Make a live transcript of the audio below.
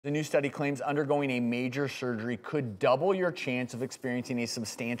The new study claims undergoing a major surgery could double your chance of experiencing a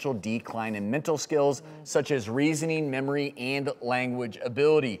substantial decline in mental skills, such as reasoning, memory, and language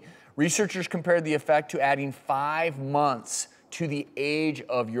ability. Researchers compared the effect to adding 5 months to the age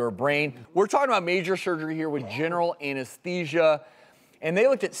of your brain. We're talking about major surgery here with general anesthesia, and they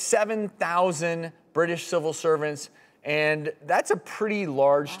looked at 7,000 British civil servants, and that's a pretty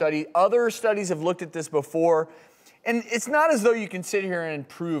large study. Other studies have looked at this before. And it's not as though you can sit here and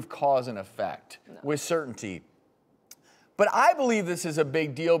prove cause and effect with certainty. But I believe this is a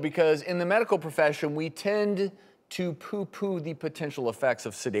big deal because in the medical profession, we tend to poo-poo the potential effects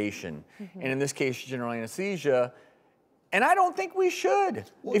of sedation. And in this case, general anesthesia. And I don't think we should.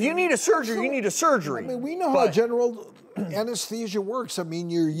 Well, if you need a surgery, you need a surgery. I mean, we know how general anesthesia works. I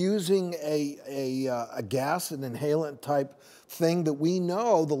mean, you're using a gas, an inhalant type thing that we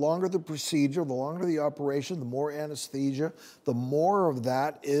know the longer the procedure, the longer the operation, the more anesthesia, the more of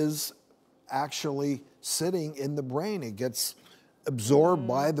that is actually sitting in the brain. It gets absorbed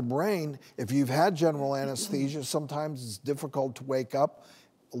by the brain. If you've had general anesthesia, sometimes it's difficult to wake up.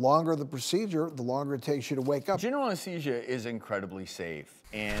 The longer the procedure, the longer it takes you to wake up. General anesthesia is incredibly safe.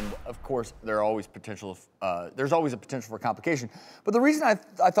 And of course, there's always a potential for complication. But the reason I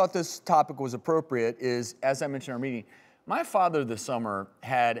thought this topic was appropriate is, as I mentioned in our meeting, my father this summer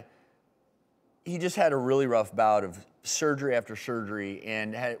he just had a really rough bout of surgery after surgery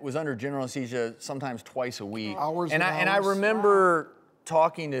and was under general anesthesia sometimes twice a week. Hours and and I hours. remember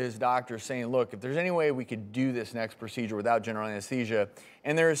talking to his doctor saying, look, if there's any way we could do this next procedure without general anesthesia,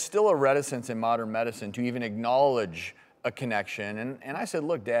 and there is still a reticence in modern medicine to even acknowledge a connection. And I said,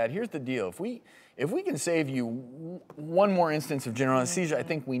 look, Dad, here's the deal. If we can save you one more instance of general anesthesia, I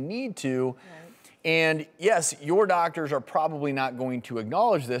think we need to. And yes, your doctors are probably not going to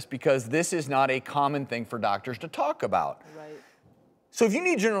acknowledge this because this is not a common thing for doctors to talk about. Right. So if you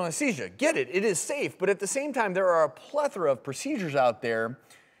need general anesthesia, get it. It is safe. But at the same time, there are a plethora of procedures out there,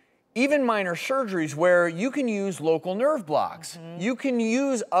 even minor surgeries, where you can use local nerve blocks. You can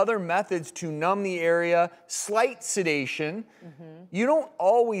use other methods to numb the area, slight sedation. You don't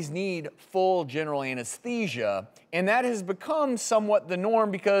always need full general anesthesia. And that has become somewhat the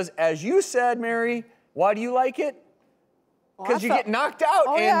norm because, as you said, Mary, why do you like it? Because you get knocked out.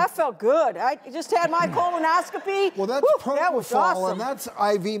 Oh, yeah, I felt good. I just had my colonoscopy. Well, that's propofol, awesome. and that's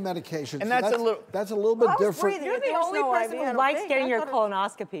IV medication. And so that's a little bit different. You're the only person who likes getting your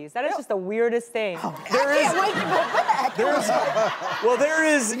colonoscopies. That is just the weirdest thing. I can't wait to go back. There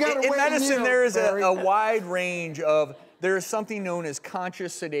is, in medicine, there is a wide range of, there is something known as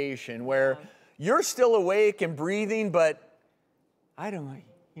conscious sedation, where you're still awake and breathing, but I don't know.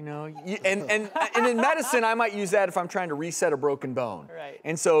 You know, and in medicine, I might use that if I'm trying to reset a broken bone. Right.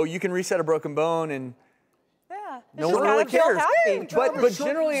 And so you can reset a broken bone and no just one really gotta feel cares. happy. But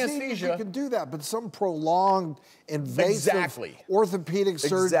general anesthesia, you can do that, but some prolonged, invasive orthopedic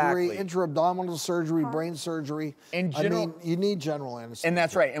surgery, intra-abdominal surgery, brain surgery, and I mean, you need general anesthesia. And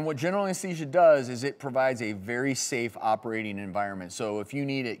that's right. And what general anesthesia does is it provides a very safe operating environment. So if you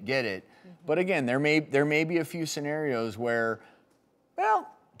need it, get it. But again, there may be a few scenarios where, well,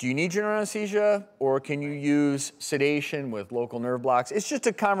 do you need general anesthesia, or can you use sedation with local nerve blocks? It's just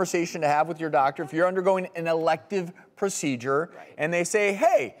a conversation to have with your doctor. If you're undergoing an elective procedure and they say,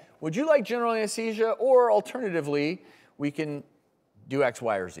 hey, would you like general anesthesia? Or alternatively, we can do X,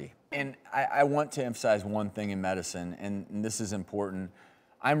 Y, or Z. And I want to emphasize one thing in medicine, and this is important.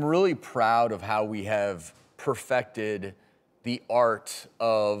 I'm really proud of how we have perfected the art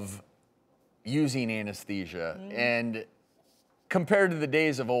of using anesthesia. And compared to the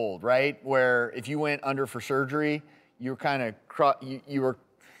days of old, right? Where if you went under for surgery, you were kind of, you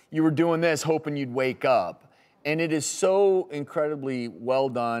were doing this hoping you'd wake up. And it is so incredibly well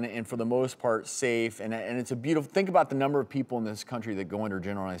done and for the most part safe. And it's a beautiful, think about the number of people in this country that go under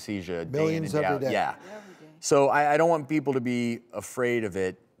general anesthesia day in and day out. Yeah. So I don't want people to be afraid of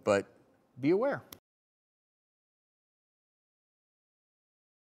it, but be aware.